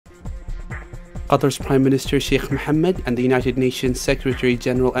Qatar's Prime Minister Sheikh Mohammed and the United Nations Secretary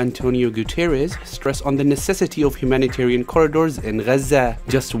General Antonio Guterres stress on the necessity of humanitarian corridors in Gaza.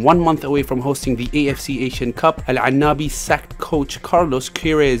 Just 1 month away from hosting the AFC Asian Cup, Al-Annabi sacked coach Carlos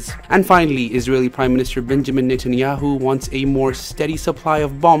Queiroz. And finally, Israeli Prime Minister Benjamin Netanyahu wants a more steady supply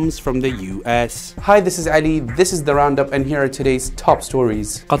of bombs from the US. Hi, this is Ali. This is the roundup, and here are today's top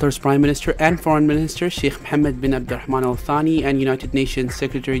stories. Qatar's Prime Minister and Foreign Minister Sheikh Mohammed bin Abdurrahman Al Thani and United Nations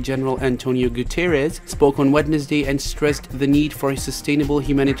Secretary General Antonio Guterres spoke on Wednesday and stressed the need for sustainable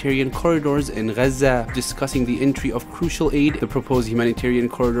humanitarian corridors in Gaza. Discussing the entry of crucial aid, the proposed humanitarian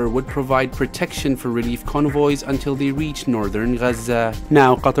corridor would provide protection for relief convoys until they reach northern Gaza.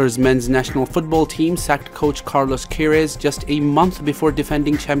 Now, Qatar's men's national football team sacked coach Carlos Queiroz just a month before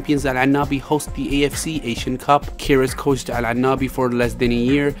defending champions Al-Annabi host the AFC Asian Cup. Queiroz coached Al-Annabi for less than a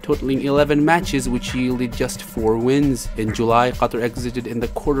year, totaling 11 matches, which yielded just 4 wins. In July, Qatar exited in the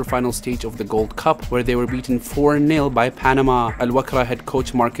quarter-final stage of the Gold Cup, where they were beaten 4-0 by Panama. Al-Wakra head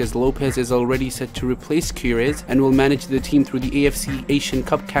coach Marquez Lopez is already set to replace Queiroz and will manage the team through the AFC Asian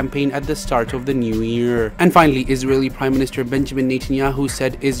Cup campaign at the start of the new year. And finally, Israeli Prime Minister Benjamin Netanyahu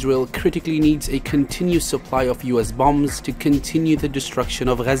said Israel critically needs a continuous supply of US bombs to continue the destruction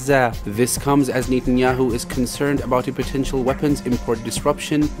of Gaza. This comes as Netanyahu is concerned about a potential weapons import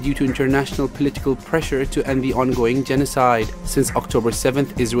disruption due to international political pressure to end the ongoing genocide. Since October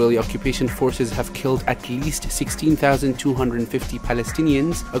 7th, Israeli occupation forces have killed at least 16,250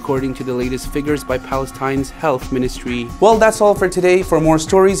 Palestinians, according to the latest figures by Palestine's health ministry. Well, that's all for today. For more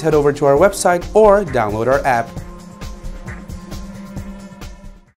stories, head over to our website or download our app.